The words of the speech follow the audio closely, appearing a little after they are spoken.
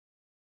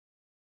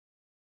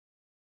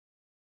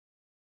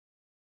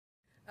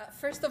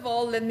First of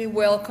all, let me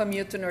welcome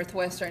you to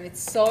Northwestern.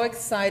 It's so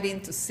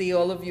exciting to see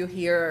all of you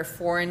here, our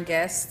foreign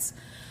guests.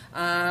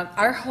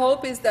 Our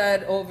hope is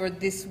that over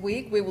this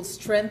week we will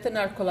strengthen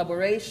our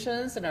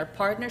collaborations and our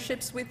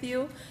partnerships with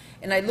you,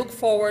 and I look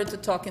forward to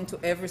talking to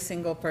every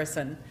single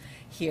person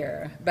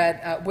here.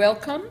 But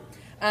welcome.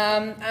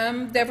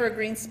 I'm Dévora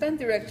Grynspan,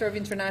 Director of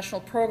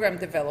International Program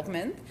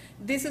Development.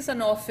 This is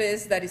an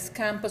office that is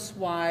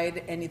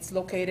campus-wide, and it's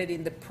located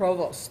in the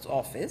Provost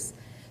office.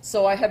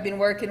 So I have been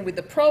working with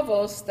the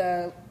Provost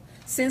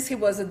since he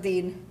was a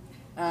dean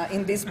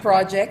in this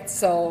project,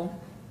 so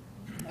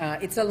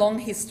it's a long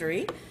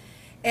history.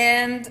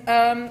 And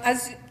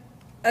as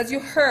you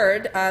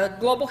heard,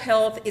 Global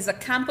Health is a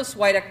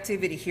campus-wide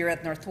activity here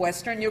at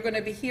Northwestern. You're going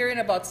to be hearing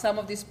about some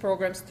of these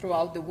programs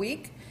throughout the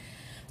week.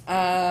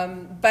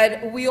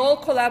 But we all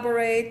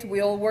collaborate, we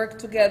all work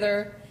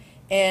together,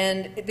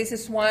 and this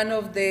is one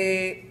of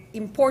the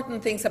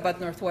important things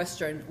about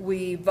Northwestern.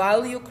 We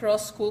value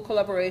cross-school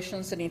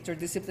collaborations and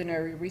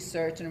interdisciplinary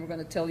research, and we're going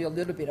to tell you a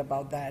little bit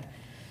about that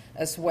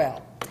as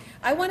well.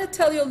 I want to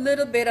tell you a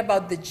little bit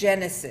about the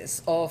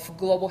genesis of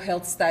global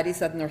health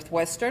studies at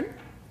Northwestern.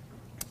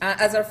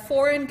 As our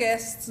foreign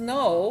guests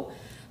know,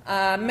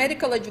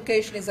 medical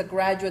education is a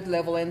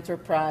graduate-level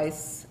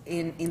enterprise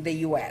in the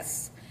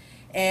U.S.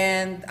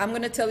 And I'm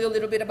going to tell you a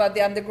little bit about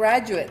the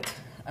undergraduate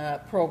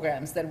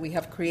programs that we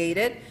have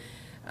created.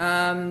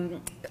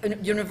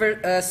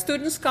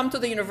 Students come to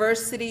the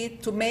university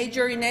to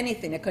major in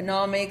anything: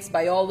 economics,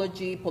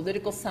 biology,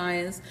 political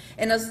science,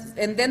 and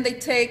then they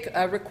take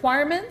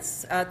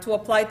requirements to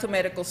apply to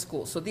medical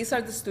school. So these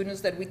are the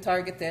students that we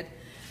targeted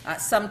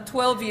some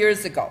 12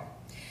 years ago.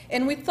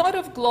 And we thought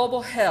of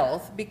global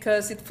health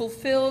because it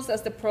fulfills,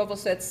 as the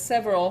Provost said,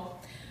 several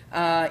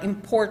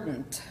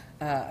important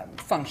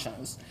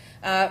functions.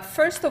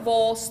 First of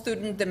all,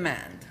 student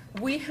demand.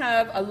 We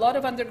have a lot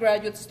of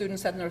undergraduate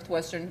students at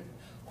Northwestern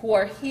who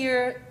are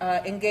here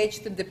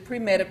engaged in the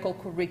pre-medical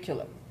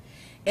curriculum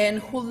and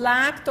who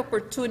lacked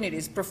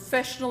opportunities,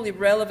 professionally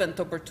relevant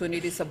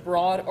opportunities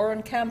abroad or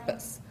on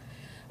campus.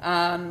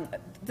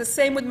 The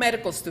same with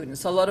medical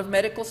students. A lot of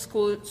medical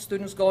school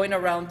students going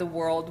around the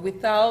world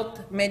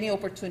without many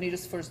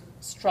opportunities for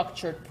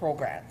structured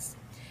programs.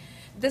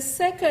 The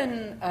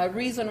second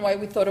reason why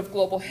we thought of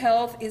global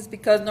health is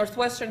because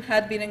Northwestern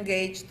had been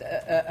engaged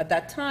at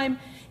that time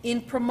in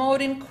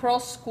promoting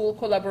cross-school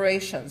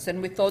collaborations,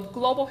 and we thought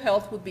global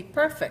health would be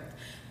perfect.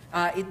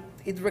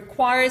 It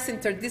requires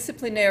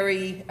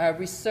interdisciplinary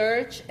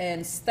research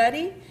and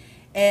study,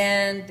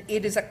 and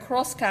it is a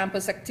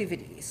cross-campus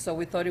activity. So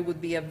we thought it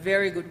would be a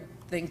very good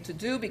thing to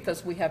do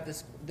because we have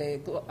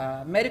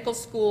the medical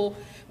school,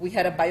 we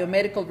had a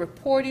biomedical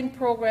reporting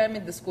program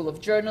in the School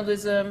of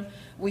Journalism,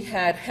 we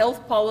had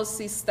health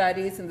policy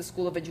studies in the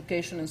School of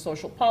Education and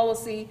Social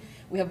Policy,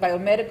 we have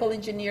biomedical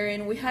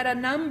engineering, we had a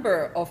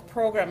number of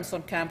programs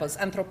on campus,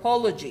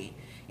 anthropology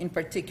in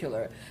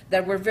particular,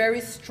 that were very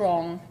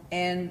strong,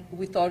 and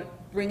we thought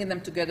bringing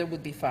them together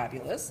would be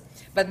fabulous.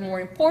 But more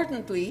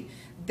importantly,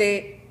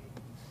 the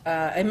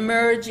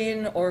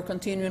emerging or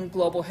continuing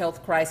global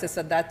health crisis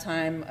at that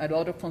time, a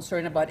lot of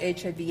concern about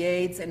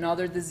HIV/AIDS and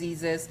other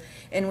diseases,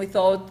 and we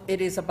thought it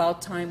is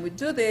about time we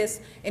do this,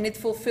 and it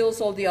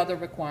fulfills all the other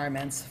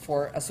requirements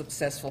for a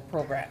successful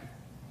program.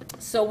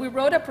 So we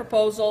wrote a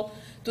proposal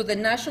to the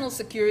National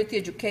Security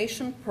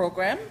Education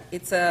Program.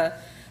 It's a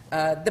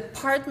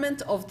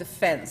Department of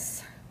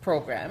Defense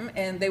program,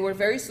 and they were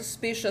very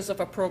suspicious of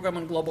a program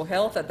on global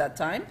health at that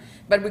time,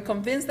 but we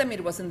convinced them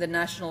it was in the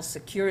national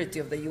security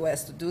of the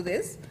U.S. to do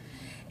this.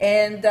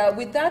 And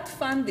with that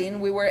funding,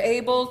 we were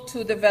able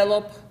to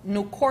develop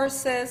new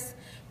courses,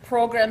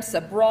 programs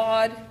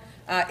abroad,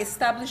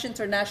 establish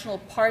international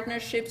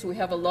partnerships. We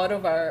have a lot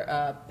of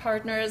our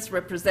partners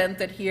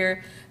represented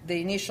here,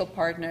 the initial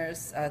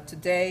partners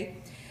today.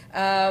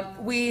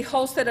 We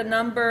hosted a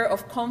number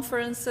of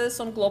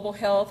conferences on global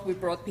health. We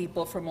brought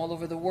people from all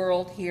over the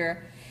world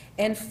here.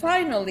 And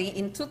finally,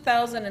 in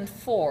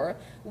 2004,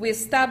 we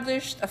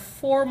established a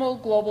formal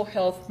global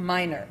health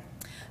minor.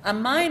 A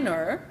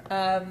minor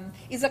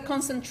is a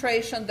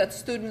concentration that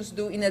students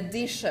do in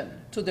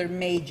addition to their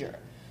major.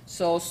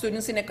 So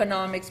students in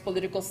economics,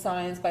 political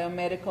science,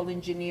 biomedical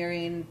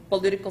engineering,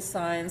 political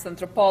science,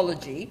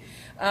 anthropology,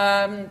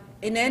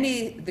 in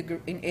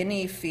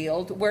any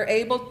field, we're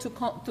able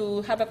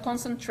to have a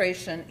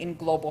concentration in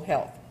global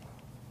health.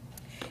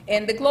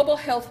 And the global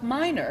health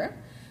minor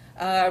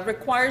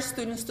requires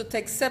students to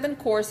take 7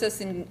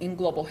 courses in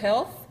global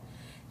health.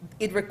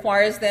 It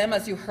requires them,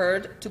 as you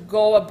heard, to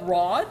go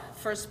abroad.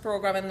 First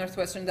program at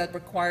Northwestern that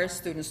requires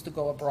students to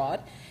go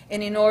abroad.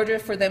 And in order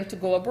for them to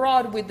go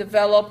abroad, we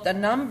developed a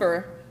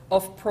number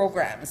of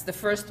programs. The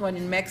first one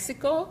in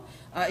Mexico,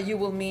 you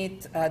will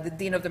meet the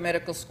Dean of the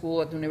Medical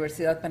School at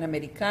Universidad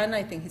Panamericana.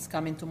 I think he's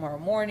coming tomorrow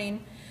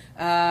morning.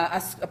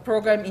 As a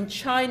program in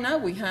China,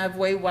 we have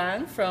Wei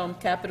Wang from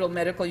Capital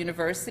Medical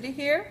University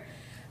here.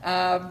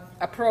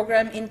 A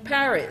program in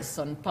Paris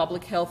on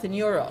public health in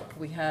Europe.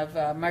 We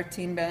have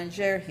Martine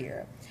Bélanger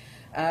here.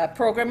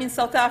 Program in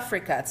South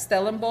Africa at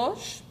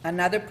Stellenbosch,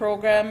 another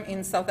program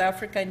in South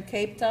Africa in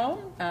Cape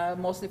Town,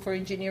 mostly for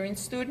engineering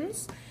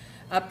students.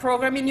 A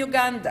program in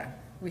Uganda.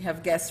 We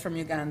have guests from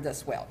Uganda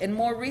as well. And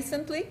more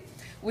recently,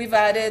 we've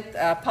added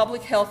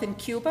public health in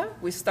Cuba.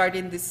 We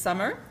started this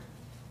summer.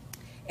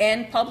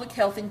 And public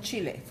health in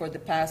Chile for the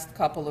past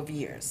couple of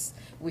years.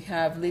 We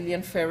have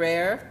Lilian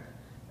Ferrer,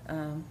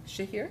 is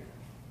she here?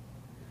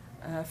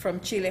 From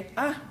Chile.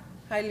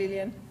 Hi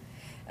Lilian.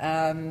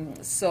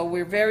 So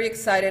we're very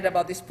excited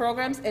about these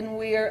programs, and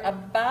we're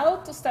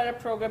about to start a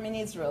program in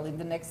Israel in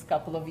the next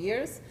couple of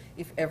years,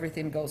 if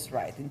everything goes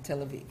right, in Tel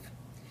Aviv.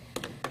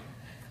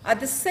 At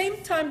the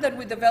same time that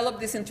we developed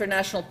these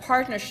international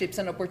partnerships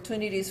and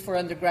opportunities for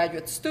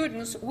undergraduate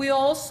students, we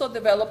also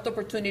developed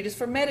opportunities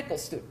for medical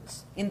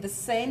students in the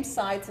same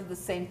sites of the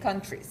same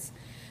countries.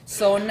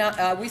 So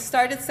now we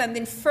started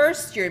sending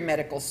first-year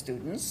medical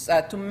students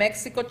to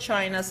Mexico,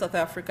 China, South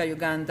Africa,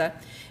 Uganda,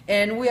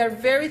 and we are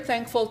very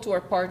thankful to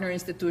our partner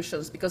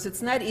institutions because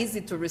it's not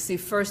easy to receive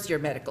first-year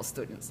medical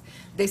students.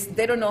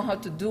 They don't know how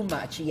to do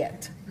much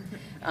yet.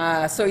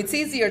 So it's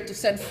easier to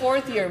send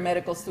fourth-year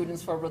medical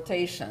students for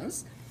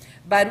rotations.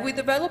 But we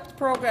developed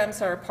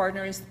programs at our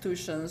partner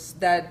institutions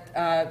that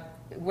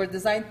were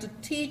designed to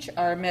teach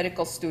our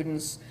medical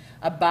students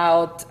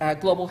about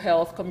global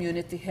health,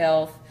 community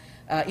health,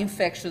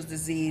 infectious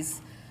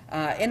disease,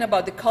 and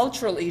about the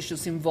cultural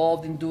issues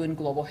involved in doing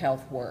global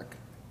health work.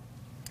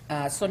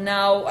 So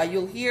now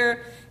you'll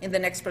hear in the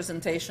next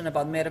presentation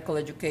about medical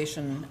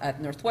education at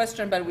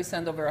Northwestern, but we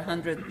send over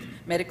 100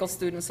 medical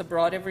students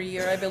abroad every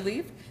year, I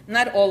believe.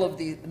 Not all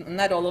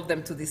of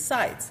them to these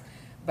sites,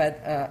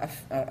 but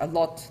a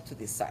lot to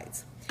these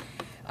sites.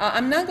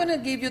 I'm not going to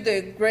give you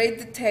the great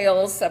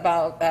details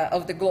about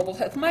of the global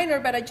health minor,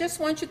 but I just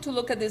want you to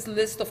look at this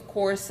list of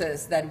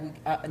courses that we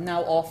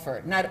now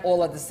offer, not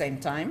all at the same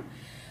time,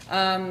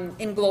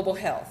 in global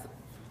health.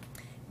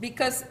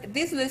 Because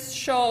this list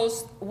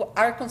shows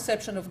our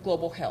conception of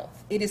global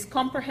health. It is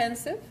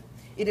comprehensive,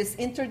 it is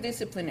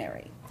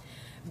interdisciplinary.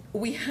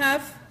 We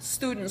have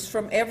students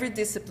from every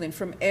discipline,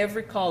 from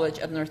every college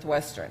at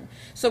Northwestern.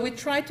 So we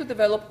try to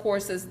develop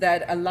courses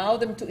that allow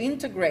them to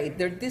integrate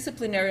their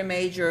disciplinary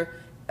major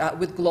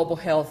with global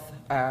health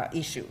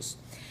issues.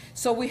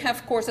 So we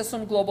have courses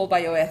on global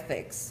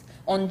bioethics,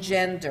 on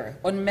gender,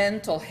 on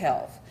mental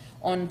health,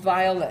 on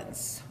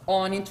violence,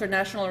 on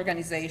international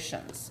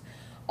organizations,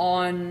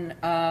 on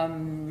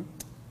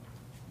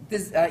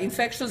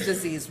infectious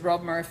disease.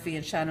 Rob Murphy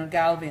and Shannon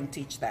Galvin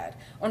teach that.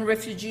 On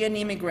refugee and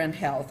immigrant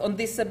health, on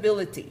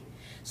disability.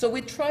 So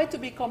we try to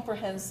be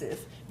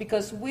comprehensive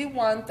because we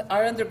want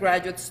our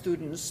undergraduate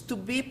students to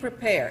be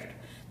prepared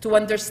to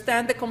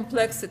understand the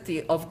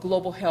complexity of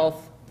global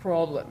health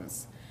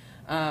problems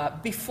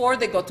before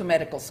they go to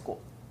medical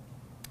school,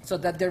 so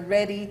that they're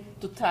ready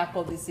to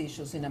tackle these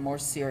issues in a more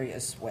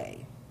serious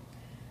way.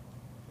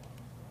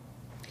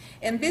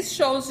 And this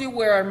shows you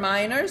where our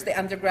minors, the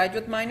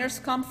undergraduate minors,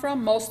 come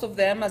from. Most of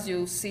them, as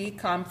you see,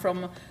 come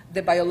from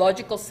the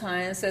biological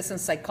sciences and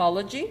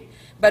psychology.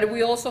 But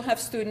we also have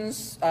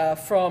students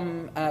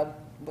from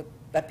what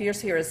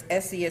appears here as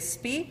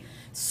SESP,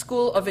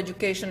 School of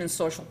Education and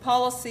Social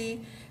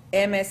Policy.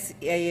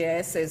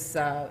 MSAS is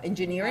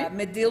engineering.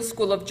 Medill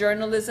School of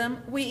Journalism.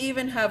 We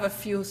even have a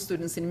few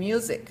students in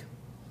music.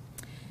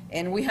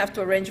 And we have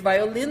to arrange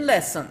violin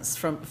lessons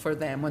for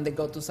them when they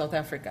go to South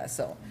Africa.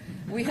 So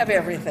we have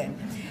everything.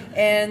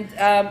 And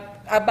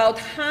about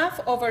half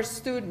of our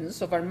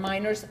students, of our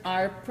minors,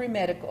 are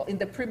pre-medical, in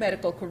the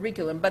pre-medical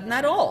curriculum, but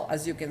not all,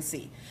 as you can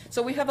see.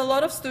 So we have a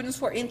lot of students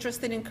who are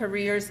interested in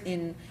careers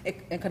in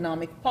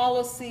economic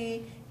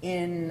policy,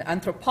 in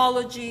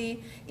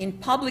anthropology, in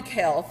public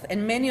health,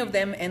 and many of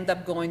them end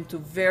up going to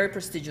very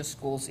prestigious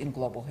schools in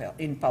global health,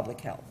 in public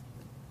health.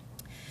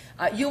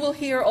 You will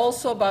hear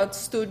also about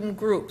student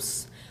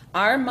groups.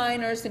 Our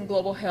minors in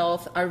global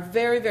health are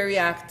very, very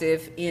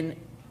active in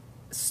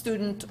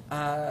student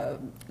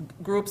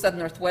groups at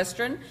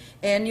Northwestern,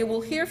 and you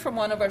will hear from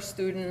one of our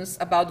students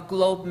about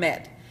Globe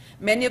Med.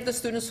 Many of the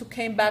students who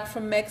came back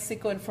from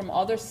Mexico and from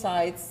other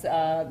sites,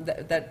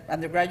 that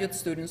undergraduate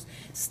students,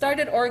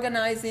 started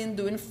organizing,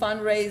 doing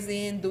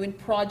fundraising, doing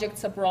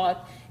projects abroad,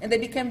 and they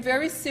became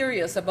very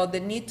serious about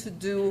the need to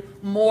do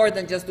more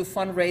than just do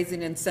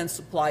fundraising and send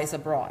supplies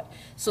abroad.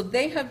 So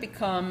they have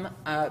become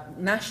a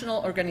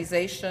national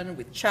organization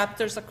with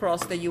chapters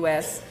across the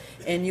US,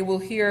 and you will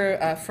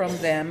hear from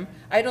them.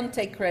 I don't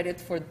take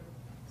credit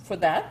for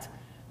that,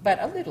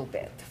 but a little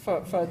bit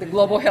for the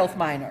global health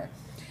minor.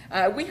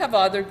 We have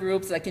other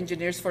groups like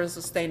Engineers for a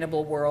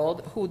Sustainable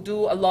World who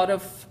do a lot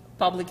of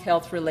public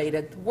health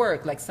related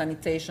work like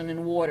sanitation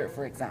and water,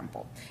 for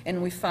example,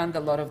 and we fund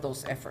a lot of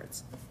those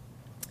efforts.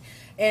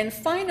 And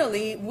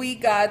finally, we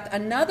got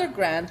another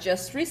grant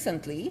just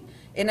recently,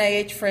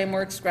 NIH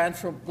Frameworks Grant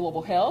for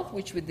Global Health,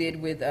 which we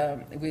did with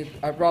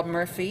Rob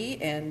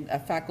Murphy and a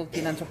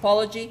faculty in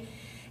anthropology.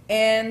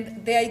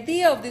 And the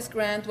idea of this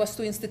grant was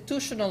to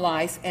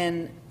institutionalize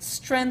and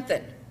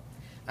strengthen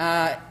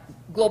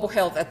global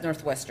health at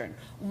Northwestern.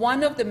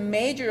 One of the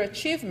major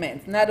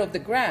achievements, not of the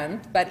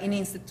grant, but in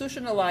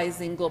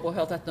institutionalizing global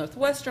health at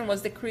Northwestern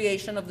was the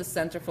creation of the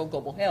Center for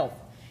Global Health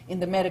in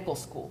the medical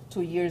school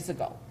 2 years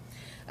ago.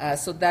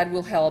 So that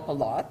will help a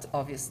lot,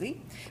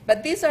 obviously.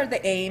 But these are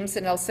the aims,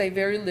 and I'll say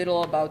very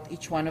little about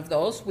each one of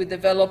those. We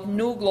developed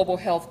new global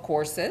health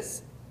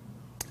courses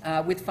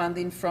with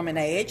funding from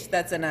NIH,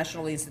 that's the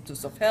National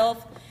Institutes of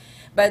Health.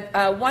 But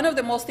one of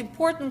the most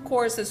important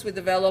courses we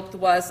developed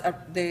was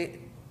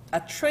a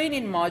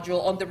training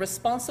module on the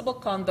responsible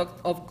conduct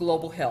of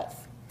global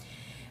health.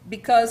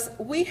 Because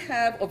we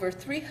have over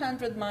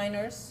 300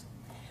 minors,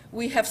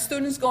 we have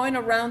students going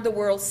around the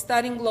world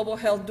studying global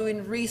health,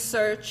 doing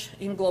research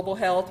in global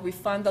health. We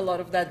fund a lot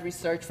of that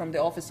research from the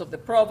Office of the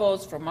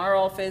Provost, from our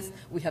office.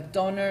 We have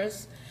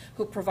donors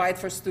who provide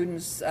for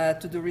students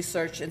to do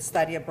research and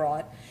study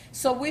abroad.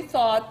 So we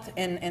thought,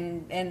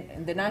 and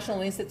the National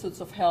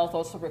Institutes of Health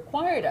also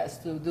required us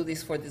to do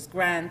this for this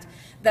grant,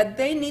 that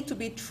they need to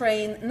be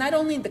trained not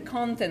only in the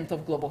content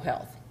of global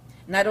health,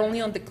 not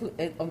only on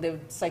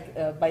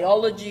the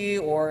biology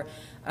or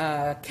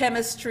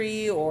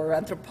chemistry or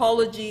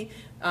anthropology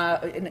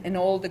in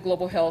all the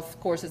global health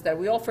courses that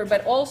we offer,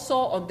 but also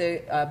on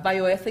the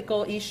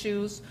bioethical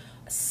issues,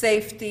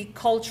 safety,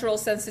 cultural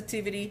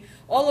sensitivity,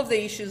 all of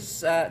the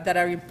issues that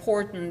are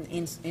important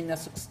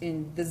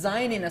in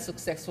designing a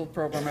successful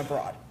program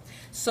abroad.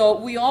 So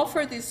we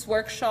offer this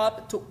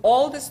workshop to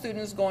all the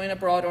students going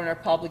abroad on our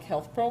public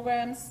health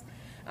programs,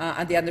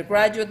 at the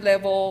undergraduate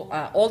level,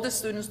 all the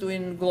students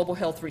doing global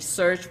health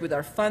research with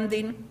our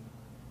funding,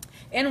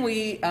 and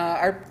we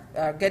are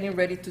getting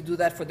ready to do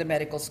that for the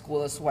medical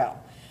school as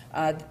well.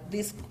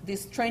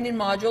 This training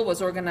module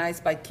was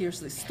organized by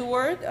Kearsley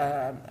Stewart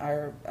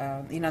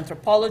in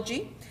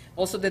anthropology,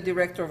 also the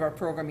director of our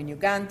program in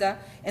Uganda,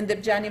 and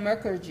Debjani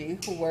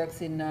Mukherjee, who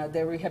works in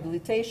the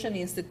Rehabilitation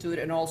Institute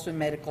and also in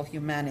medical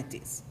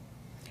humanities.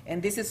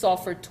 And this is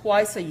offered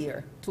twice a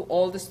year to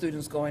all the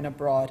students going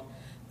abroad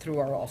through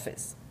our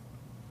office.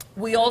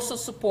 We also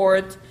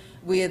support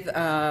with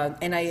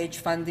NIH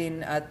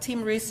funding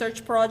team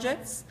research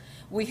projects.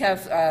 We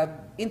have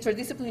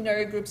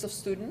interdisciplinary groups of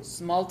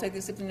students,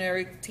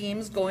 multidisciplinary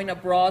teams going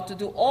abroad to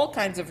do all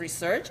kinds of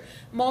research.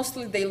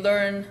 Mostly they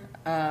learn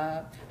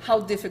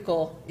how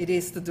difficult it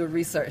is to do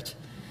research.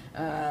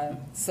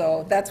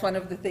 So that's one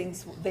of the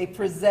things they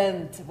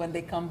present when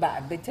they come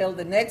back. They tell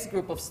the next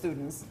group of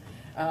students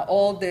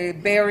all the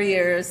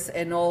barriers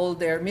and all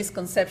their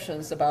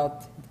misconceptions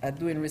about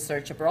doing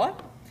research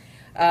abroad.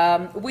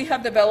 We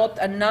have developed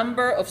a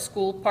number of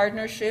school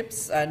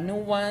partnerships, new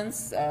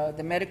ones,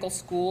 the medical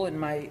school and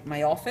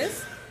my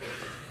office.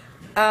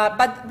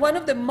 But one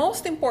of the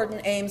most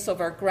important aims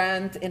of our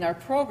grant in our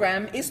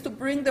program is to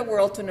bring the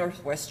world to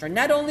Northwestern,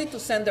 not only to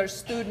send our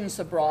students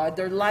abroad,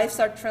 their lives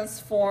are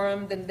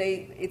transformed and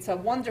it's a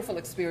wonderful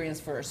experience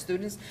for our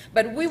students,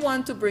 but we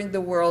want to bring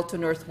the world to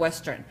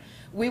Northwestern.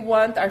 We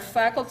want our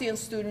faculty and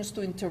students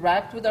to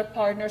interact with our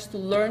partners, to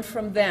learn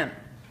from them.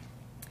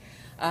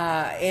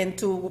 And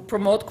to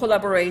promote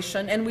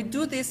collaboration. And we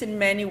do this in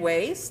many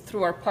ways,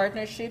 through our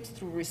partnerships,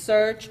 through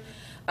research,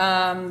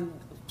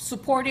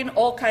 supporting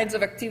all kinds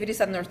of activities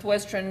at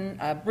Northwestern,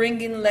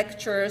 bringing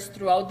lectures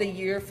throughout the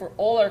year for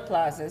all our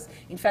classes.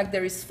 In fact,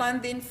 there is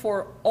funding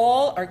for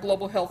all our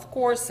global health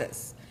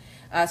courses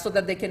so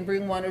that they can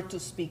bring 1 or 2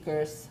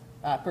 speakers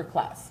per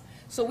class.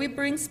 So we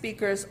bring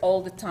speakers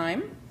all the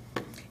time.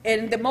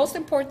 And the most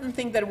important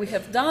thing that we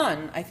have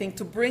done, I think,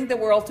 to bring the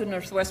world to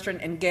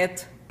Northwestern and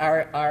get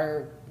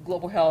our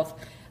global health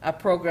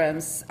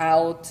programs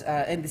out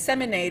and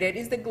disseminated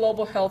is the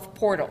Global Health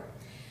Portal.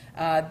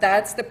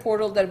 That's the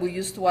portal that we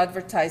use to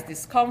advertise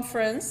this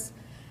conference.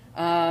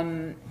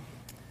 I'm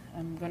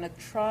going to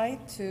try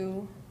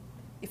to,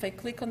 if I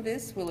click on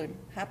this, will it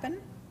happen?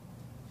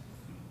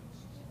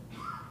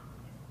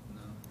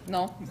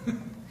 No?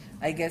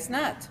 I guess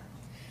not.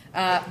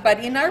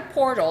 But in our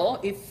portal,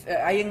 if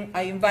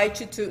I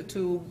invite you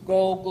to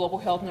go Global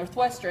Health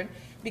Northwestern,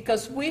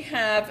 because we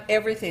have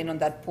everything on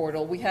that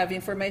portal. We have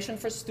information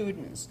for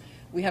students.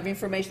 We have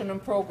information on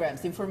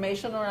programs,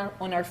 information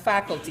on our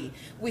faculty.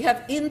 We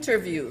have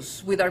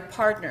interviews with our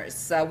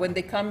partners. When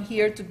they come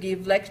here to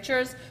give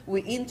lectures,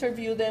 we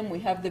interview them. We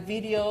have the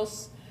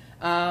videos.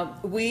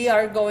 We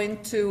are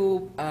going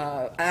to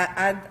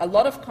add a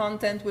lot of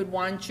content. We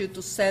want you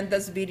to send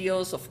us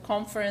videos of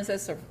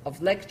conferences,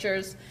 of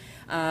lectures.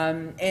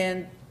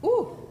 And,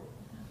 ooh,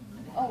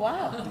 oh,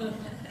 wow.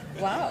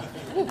 Wow.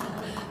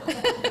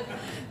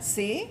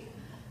 See?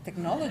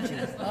 Technology.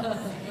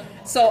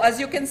 So as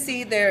you can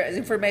see, there is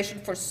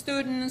information for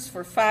students,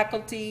 for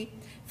faculty,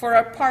 for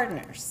our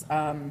partners.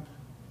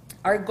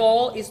 Our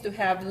goal is to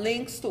have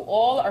links to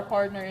all our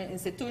partner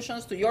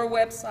institutions, to your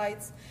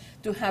websites,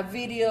 to have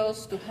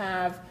videos, to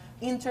have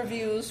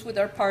interviews with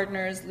our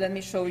partners. Let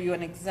me show you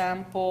an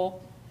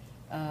example.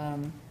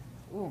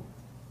 Ooh,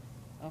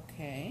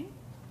 okay.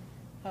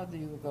 How do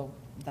you go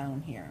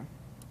down here?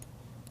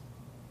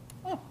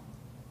 Oh,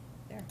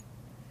 there.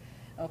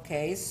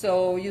 Okay,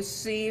 so you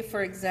see,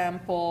 for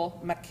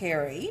example,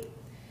 McCary.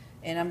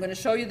 And I'm going to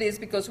show you this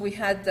because we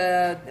had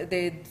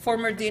the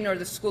former dean of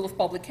the School of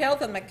Public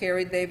Health at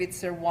McCary, David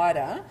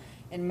Serwada,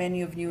 and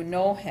many of you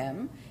know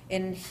him.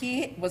 And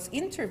he was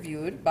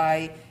interviewed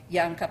by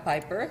Janka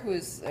Piper,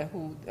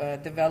 who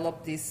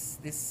developed this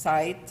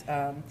site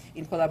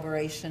in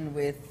collaboration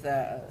with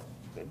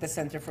the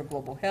Center for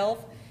Global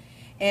Health.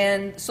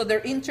 And so there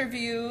are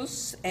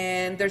interviews,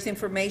 and there's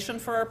information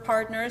for our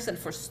partners and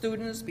for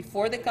students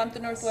before they come to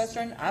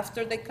Northwestern,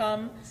 after they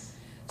come.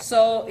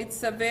 So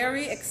it's a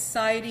very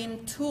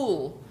exciting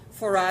tool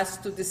for us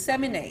to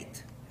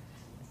disseminate.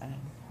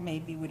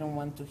 Maybe we don't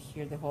want to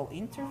hear the whole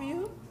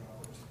interview.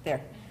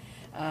 There.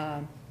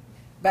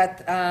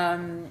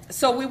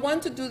 So we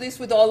want to do this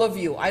with all of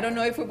you. I don't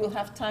know if we will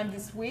have time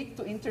this week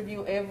to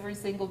interview every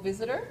single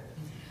visitor,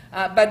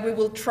 but we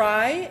will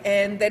try,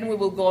 and then we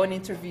will go and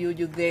interview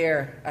you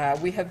there.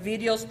 We have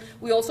videos.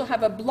 We also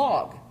have a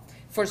blog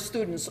for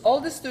students. All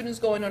the students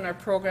going on our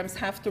programs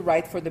have to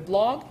write for the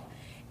blog,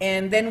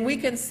 and then we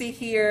can see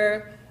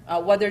here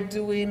what they're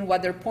doing,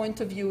 what their point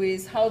of view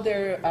is, how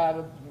they're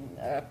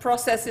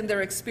processing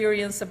their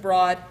experience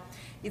abroad.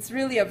 It's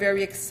really a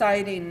very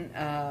exciting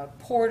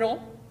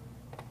portal.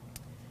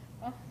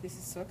 Oh, this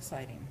is so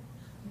exciting.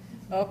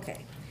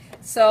 Okay.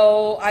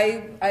 So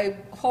I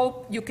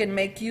hope you can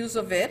make use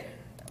of it.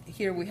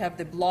 Here we have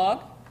the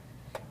blog.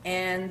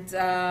 And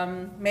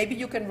maybe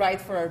you can write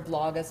for our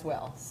blog as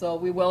well. So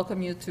we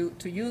welcome you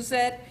to use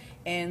it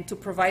and to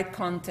provide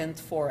content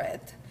for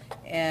it.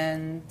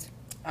 And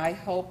I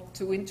hope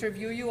to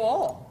interview you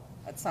all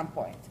at some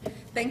point.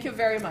 Thank you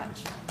very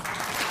much.